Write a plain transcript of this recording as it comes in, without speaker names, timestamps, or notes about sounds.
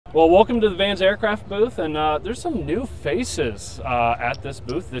Well, welcome to the Vans Aircraft booth, and there's some new faces at this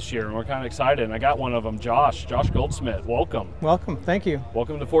booth this year, and we're kind of excited. And I got one of them, Josh Goldschmidt. Welcome. Welcome. Thank you.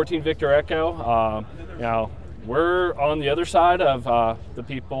 Welcome to 14 Victor Echo. We're on the other side of the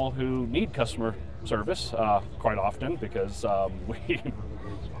people who need customer service quite often because we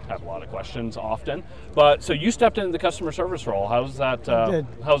have a lot of questions often. But so you stepped into the customer service role. How's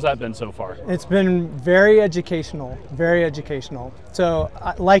that been so far? It's been very educational, very educational. So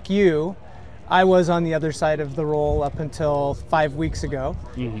like you, I was on the other side of the role up until 5 weeks ago.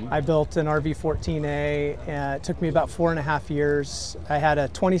 Mm-hmm. I built an RV14A, and it took me about 4.5 years. I had a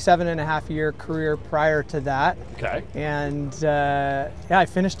 27.5-year career prior to that. Okay. And I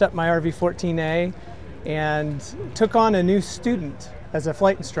finished up my RV14A and took on a new student as a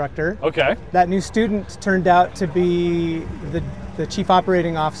flight instructor. Okay. That new student turned out to be the chief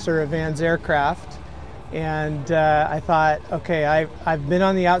operating officer of Vans Aircraft. And I thought, okay, I've been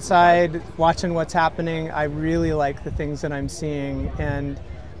on the outside watching what's happening. I really like the things that I'm seeing, and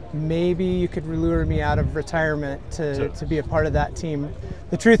maybe you could lure me out of retirement to be a part of that team.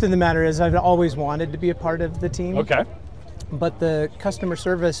 The truth of the matter is I've always wanted to be a part of the team. Okay. But the customer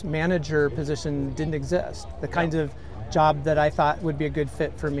service manager position didn't exist. The kinds of job that I thought would be a good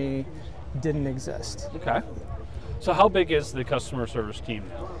fit for me didn't exist. Okay. So how big is the customer service team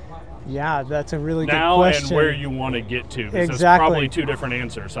now? Yeah, that's a really good question. Now and where you want to get to. Because exactly. There's probably two different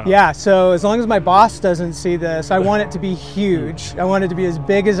answers. Huh? Yeah, so as long as my boss doesn't see this, I want it to be huge. I want it to be as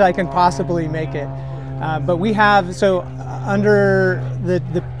big as I can possibly make it. But we have, so under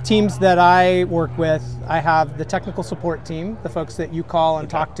the teams that I work with, I have the technical support team, the folks that you call and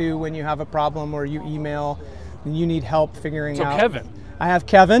talk to when you have a problem or you email and you need help figuring out. So Kevin. I have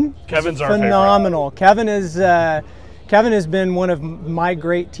Kevin. Kevin's our phenomenal. Favorite. Kevin has been one of my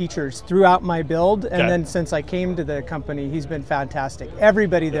great teachers throughout my build, and then since I came to the company, he's been fantastic.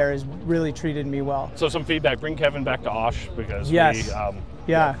 Everybody there has really treated me well. So some feedback, bring Kevin back to Osh because yes.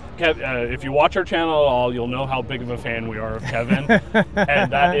 if you watch our channel at all, you'll know how big of a fan we are of Kevin.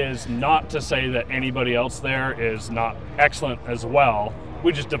 And that is not to say that anybody else there is not excellent as well.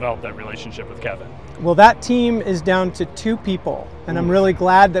 We just developed that relationship with Kevin. Well, that team is down to 2 people, and I'm really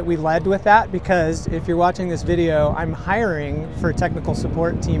glad that we led with that, because if you're watching this video, I'm hiring for technical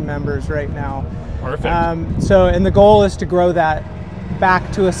support team members right now. Perfect. And the goal is to grow that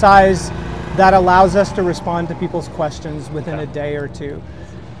back to a size that allows us to respond to people's questions within a day or two.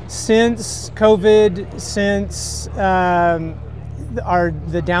 Since COVID, since the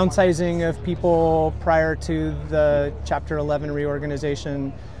downsizing of people prior to the Chapter 11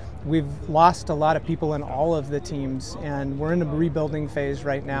 reorganization, we've lost a lot of people in all of the teams, and we're in a rebuilding phase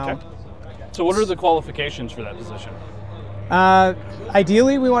right now. Okay. So what are the qualifications for that position?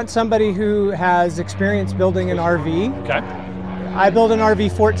 Ideally, we want somebody who has experience building an RV. Okay. I build an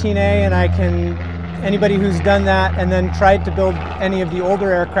RV14A, and anybody who's done that and then tried to build any of the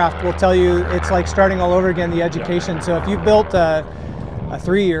older aircraft will tell you it's like starting all over again, the education. So if you've built a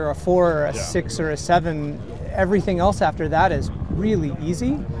 3 or a 4 or a 6 or a 7, everything else after that is really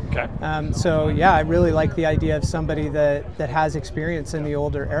easy. Okay. I really like the idea of somebody that has experience in the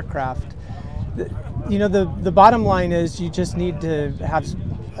older aircraft. The bottom line is you just need to have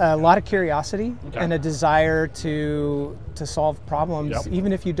a lot of curiosity and a desire to solve problems.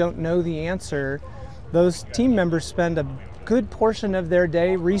 Even if you don't know the answer, those team members spend a good portion of their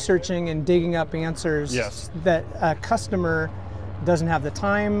day researching and digging up answers that a customer doesn't have the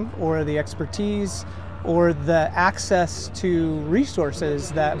time or the expertise or the access to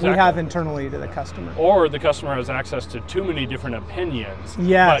resources that we have internally to the customer. Or the customer has access to too many different opinions,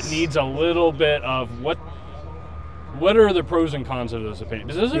 but needs a little bit of what are the pros and cons of those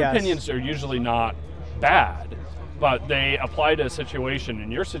opinions? Because those opinions are usually not bad, but they apply to a situation,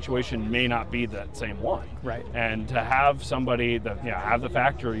 and your situation may not be that same one. Right. And to have somebody have the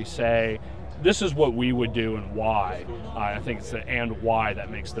factory say, this is what we would do and why. I think it's the and why that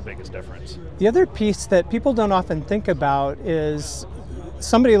makes the biggest difference. The other piece that people don't often think about is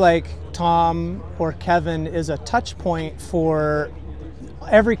somebody like Tom or Kevin is a touch point for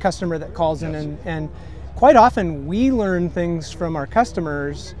every customer that calls in, and quite often we learn things from our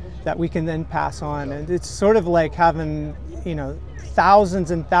customers that we can then pass on. And it's sort of like having, thousands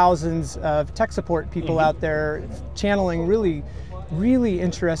and thousands of tech support people out there channeling really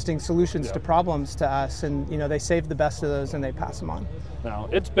interesting solutions to problems to us, and they save the best of those and they pass them on. Now,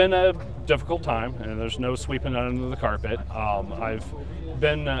 it's been a difficult time, and there's no sweeping it under the carpet. I've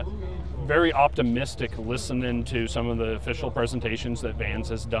been very optimistic listening to some of the official presentations that Vans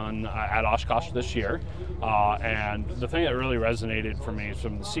has done at Oshkosh this year, and the thing that really resonated for me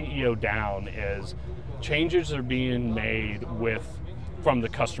from the CEO down is changes are being made with from the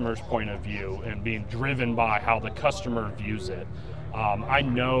customer's point of view and being driven by how the customer views it. I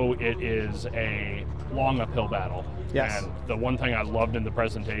know it is a long uphill battle. Yes. And the one thing I loved in the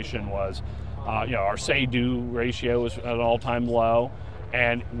presentation was, our say-do ratio is at an all-time low,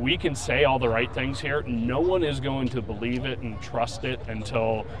 and we can say all the right things here. No one is going to believe it and trust it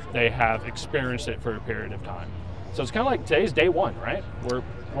until they have experienced it for a period of time. So it's kind of like today's day one, right?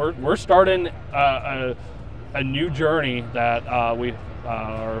 We're starting a new journey that we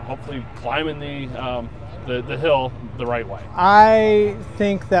are hopefully climbing the hill the right way. I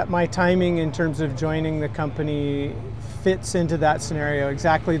think that my timing in terms of joining the company fits into that scenario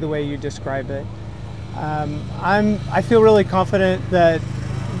exactly the way you describe it. I feel really confident that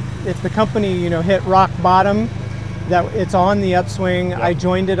if the company hit rock bottom, that it's on the upswing. Yep. I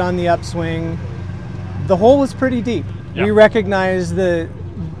joined it on the upswing. The hole was pretty deep. Yep. We recognize that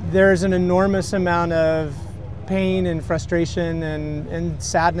there's an enormous amount of pain and frustration and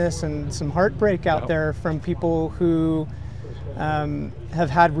sadness and some heartbreak out there from people who have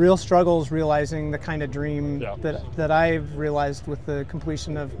had real struggles realizing the kind of dream that I've realized with the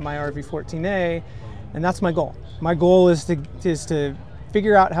completion of my RV14A, and that's my goal. My goal is to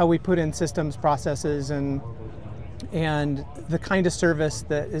figure out how we put in systems, processes, and the kind of service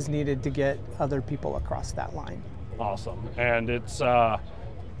that is needed to get other people across that line. Awesome. And it's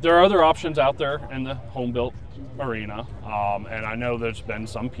there are other options out there in the home built arena, and I know there's been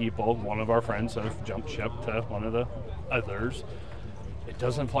some people, one of our friends have jumped ship to one of the others. It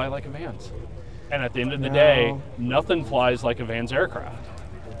doesn't fly like a Vans, and at the end of the day, nothing flies like a Vans aircraft.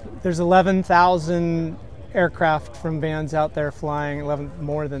 There's 11,000 aircraft from Vans out there flying, 11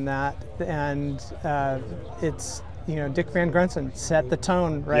 more than that, and it's Dick Van Grunsen set the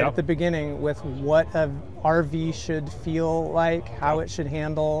tone right at the beginning with what a RV should feel like, how it should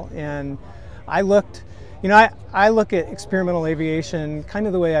handle. And I looked, I look at experimental aviation kind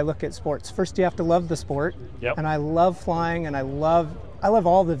of the way I look at sports. First, you have to love the sport, and I love flying, and I love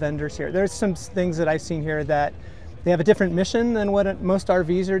all the vendors here. There's some things that I've seen here that they have a different mission than what most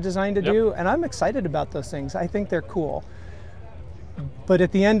RVs are designed to do, and I'm excited about those things. I think they're cool. But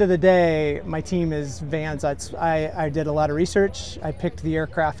at the end of the day, my team is Vans. I did a lot of research. I picked the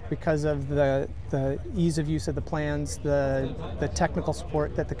aircraft because of the ease of use of the plans, the technical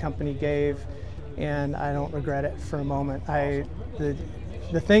support that the company gave, and I don't regret it for a moment. The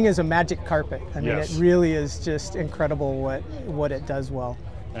thing is a magic carpet. I mean, it really is just incredible what it does well.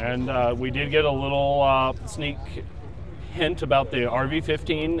 And we did get a little sneak hint about the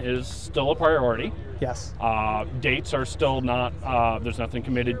RV15 is still a priority. Yes. Dates are still not, there's nothing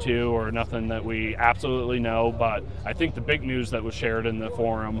committed to or nothing that we absolutely know, but I think the big news that was shared in the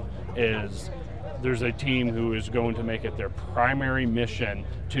forum is there's a team who is going to make it their primary mission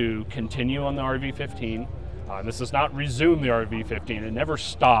to continue on the RV15. This does not resume the RV15. It never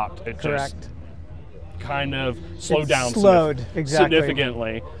stopped. It just kind of slowed down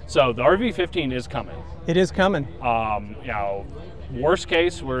significantly. So the RV15 is coming. It is coming. Worst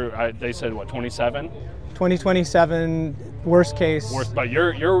case, they said what, 27? 2027, worst case. But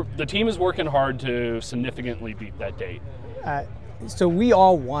the team is working hard to significantly beat that date. So we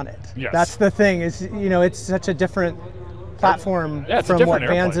all want it. Yes. That's the thing. Is it's such a different platform from what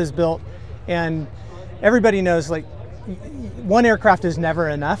Vans has built, and everybody knows one aircraft is never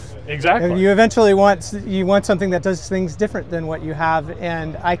enough. Exactly. You eventually want something that does things different than what you have,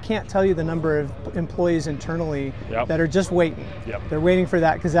 and I can't tell you the number of employees internally that are just waiting. They're waiting for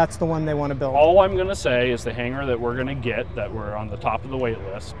that because that's the one they want to build. All I'm going to say is the hangar that we're going to get, that we're on the top of the wait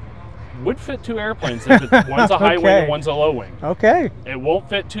list, would fit 2 airplanes if one's a high wing and one's a low wing. Okay. It won't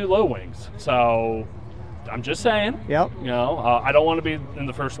fit 2 low wings. So I'm just saying. Yep. I don't want to be in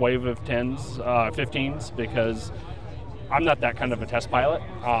the first wave of 15s because I'm not that kind of a test pilot,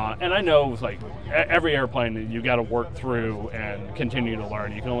 and I know every airplane you got to work through and continue to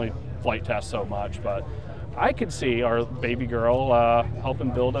learn. You can only flight test so much, but I could see our baby girl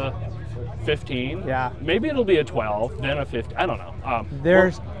helping build a 15. Yeah. Maybe it'll be a 12, then a 15. I don't know.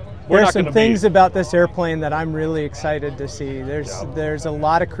 There's some things about this airplane that I'm really excited to see. There's a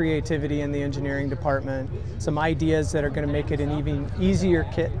lot of creativity in the engineering department, some ideas that are going to make it an even easier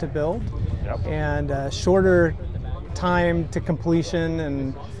kit to build, and shorter time to completion,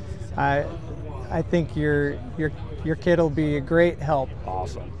 and I think your kit will be a great help.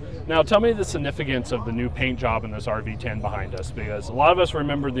 Awesome. Now tell me the significance of the new paint job in this RV10 behind us, because a lot of us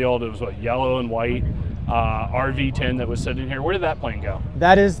remember the old, it was yellow and white RV10 that was sitting here. Where did that plane go?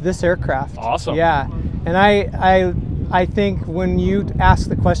 That is this aircraft. Awesome. Yeah, and I think when you ask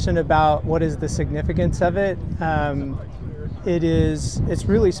the question about what is the significance of it, it's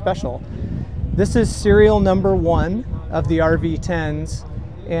really special. This is serial number 1 of the RV10s,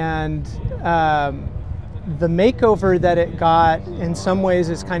 and the makeover that it got in some ways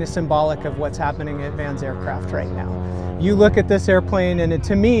is kind of symbolic of what's happening at Van's Aircraft right now. You look at this airplane and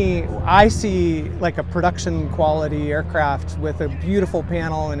to me, I see like a production quality aircraft with a beautiful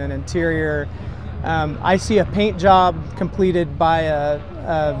panel and an interior. I see a paint job completed by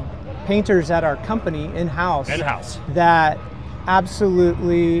painters at our company in-house. In-house. That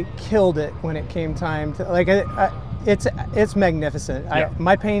absolutely killed it when it came time to, like, it's magnificent. Yeah.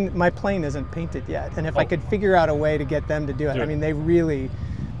 My plane isn't painted yet, and if I could figure out a way to get them to do it, I mean, they really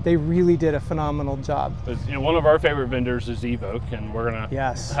did a phenomenal job. You know, one of our favorite vendors is Evoke, and we're gonna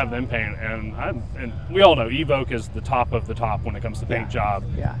have them paint. And we all know Evoke is the top of the top when it comes to paint job.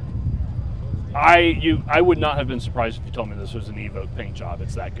 Yeah. I would not have been surprised if you told me this was an Evoke paint job.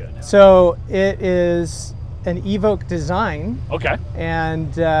 It's that good. So it is an Evoke design. Okay.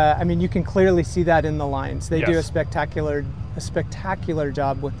 And I mean, you can clearly see that in the lines. They do a Yes. spectacular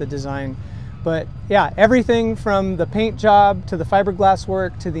job with the design. But yeah, everything from the paint job to the fiberglass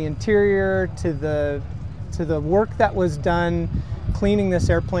work to the interior to the work that was done cleaning this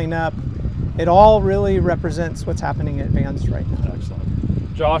airplane up, it all really represents what's happening at Van's right now.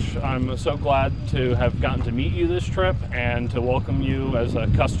 Excellent. Josh, I'm so glad to have gotten to meet you this trip and to welcome you as a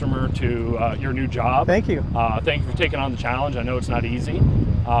customer to your new job. Thank you. Thank you for taking on the challenge. I know it's not easy,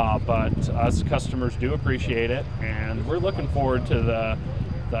 but us customers do appreciate it, and we're looking forward to the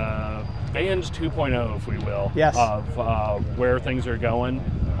Vans 2.0, if we will, of where things are going.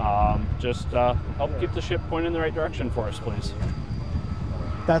 Just help keep the ship pointing in the right direction for us, please.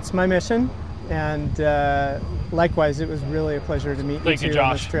 That's my mission, and likewise, it was really a pleasure to meet you Thank you, on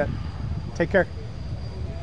Josh. this trip. Take care.